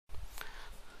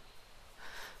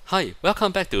Hi,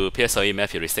 welcome back to PSLE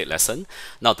Math Heuristics lesson.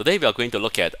 Now today we are going to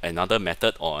look at another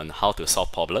method on how to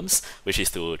solve problems, which is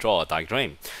to draw a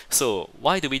diagram. So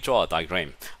why do we draw a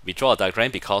diagram? We draw a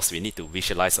diagram because we need to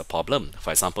visualize a problem.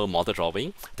 For example, model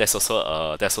drawing. There's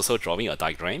also drawing a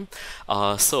diagram.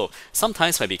 So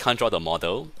sometimes when we can't draw the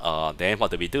model, then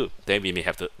what do? Then we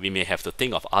may have to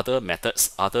think of other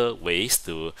methods, other ways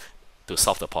to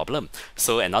solve the problem.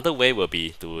 So another way will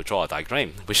be to draw a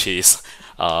diagram, which is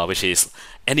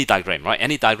any diagram, right?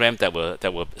 Any diagram that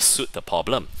will suit the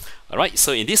problem. All right.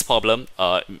 So in this problem,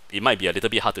 it might be a little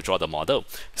bit hard to draw the model.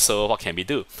 So what can we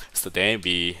do? So then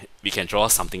we can draw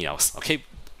something else. Okay.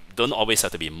 Don't always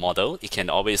have to be model. It can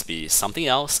always be something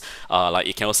else. Like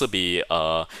it can also be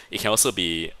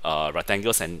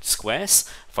rectangles and squares.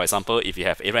 For example, if you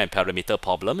have area and perimeter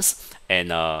problems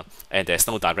and there's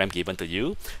no diagram given to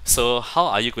you, so how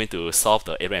are you going to solve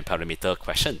the area and perimeter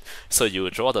question? So you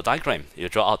draw the diagram. You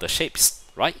draw out the shapes,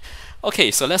 right?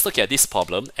 Okay. So let's look at this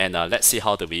problem and let's see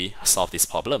how do we solve this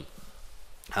problem.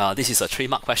 This is a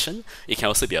 3-mark question. It can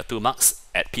also be a 2 marks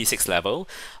at P6 level.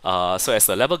 So as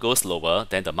the level goes lower,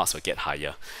 then the marks will get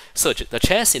higher. So the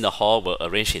chairs in the hall were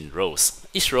arranged in rows.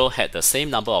 Each row had the same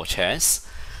number of chairs.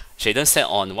 Jaden sat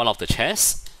on one of the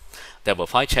chairs. There were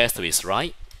 5 chairs to his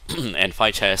right and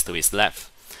 5 chairs to his left.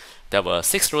 There were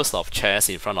 6 rows of chairs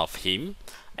in front of him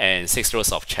and 6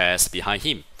 rows of chairs behind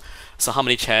him. So how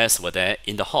many chairs were there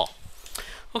in the hall?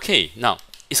 Okay, now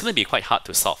it's going to be quite hard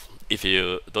to solve if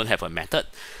you don't have a method.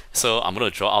 So I'm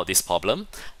going to draw out this problem.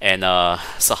 And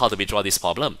so how do we draw this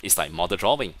problem? It's like model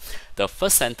drawing. The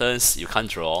first sentence you can't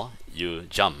draw, you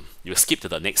jump. You skip to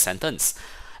the next sentence.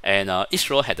 And each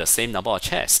row had the same number of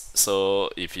chairs. So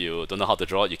if you don't know how to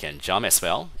draw, you can jump as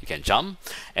well. You can jump.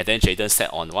 And then Jaden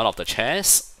sat on one of the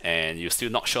chairs and you're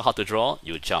still not sure how to draw,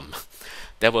 you jump.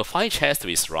 There were 5 chairs to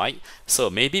his right. So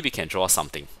maybe we can draw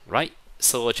something, right?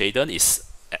 So Jaden is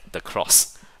at the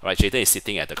cross. Right, Jaden is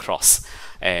sitting at the cross,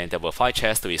 and there were 5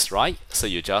 chairs to his right, so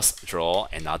you just draw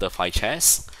another 5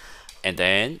 chairs, and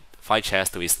then 5 chairs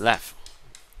to his left.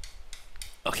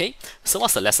 Okay, so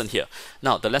what's the lesson here?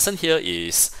 Now, the lesson here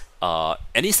is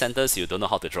any sentence you don't know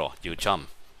how to draw, you jump.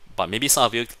 But maybe some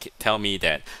of you tell me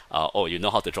that, oh, you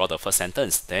know how to draw the first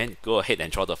sentence, then go ahead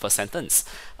and draw the first sentence.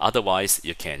 Otherwise,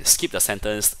 you can skip the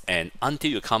sentence and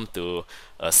until you come to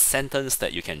a sentence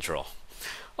that you can draw.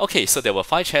 Okay, so there were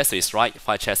 5 chairs to his right,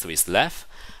 5 chairs to his left,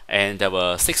 and there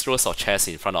were 6 rows of chairs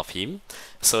in front of him.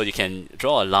 So you can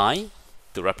draw a line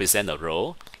to represent a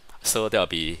row. So there'll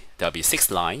be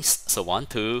 6 lines. So 1,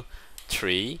 2,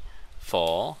 3,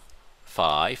 4,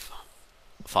 5,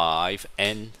 5,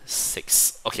 and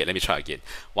 6. Okay, let me try again.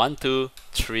 1, 2,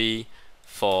 3,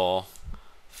 4,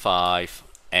 5,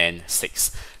 and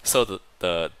 6. So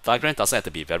the diagram doesn't have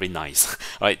to be very nice,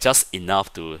 right? Just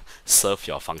enough to serve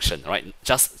your function, right?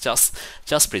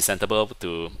 Just presentable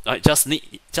to, right? Just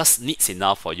needs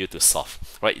enough for you to solve,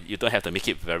 right? You don't have to make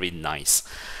it very nice.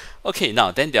 Okay,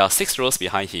 now then there are 6 rows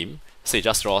behind him, so you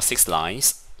just draw 6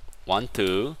 lines. 1,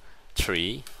 2,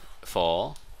 3,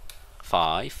 4,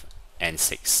 5, and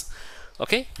 6.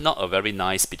 Okay, not a very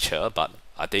nice picture, but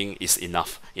I think it's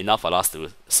enough for us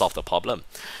to solve the problem.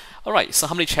 Alright, so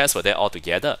how many chairs were there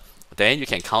altogether? Then you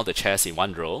can count the chairs in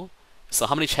one row. So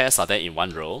how many chairs are there in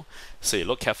one row? So you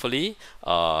look carefully.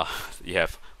 You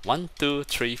have 1, 2,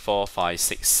 3, 4, 5,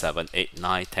 6, 7, 8,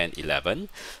 9, 10, 11.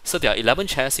 So there are 11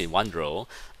 chairs in one row.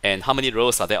 And how many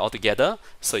rows are there altogether?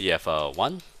 So you have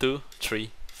 1, 2,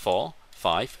 3, 4,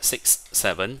 5, 6,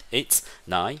 7, 8,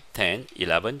 9, 10,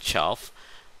 11, 12,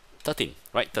 13,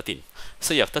 right? 13.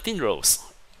 So you have 13 rows,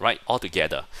 right, all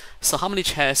together. So how many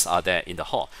chairs are there in the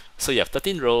hall? So you have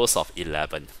 13 rows of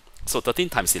 11. So 13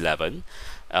 times 11.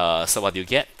 So what do you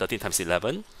get? 13 times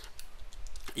 11.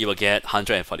 You will get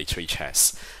 143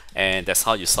 chairs. And that's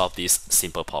how you solve this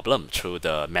simple problem through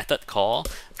the method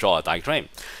called draw a diagram.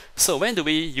 So when do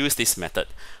we use this method?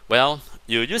 Well,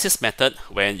 you use this method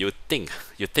when you think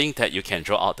that you can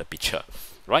draw out the picture,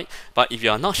 right? But if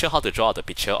you are not sure how to draw out the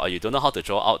picture or you don't know how to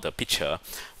draw out the picture,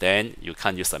 then you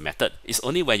can't use the method. It's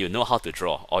only when you know how to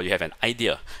draw or you have an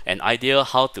idea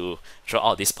how to draw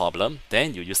out this problem,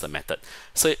 then you use the method.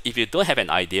 So if you don't have an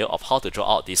idea of how to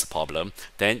draw out this problem,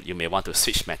 then you may want to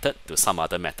switch method to some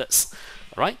other methods.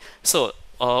 Right? So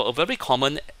a very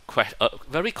common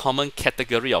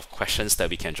category of questions that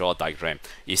we can draw a diagram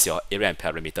is your area and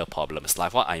perimeter problems,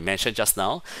 like what I mentioned just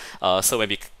now. So when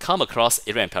we come across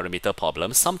area and perimeter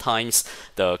problems, sometimes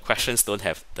the questions don't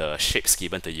have the shapes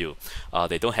given to you.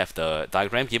 They don't have the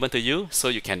diagram given to you, so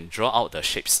you can draw out the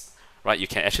shapes. Right? You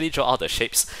can actually draw out the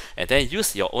shapes and then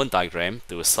use your own diagram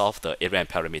to solve the area and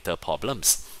perimeter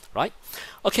problems. right?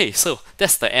 Okay, so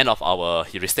that's the end of our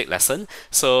heuristic lesson.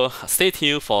 So stay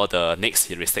tuned for the next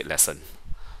heuristic lesson.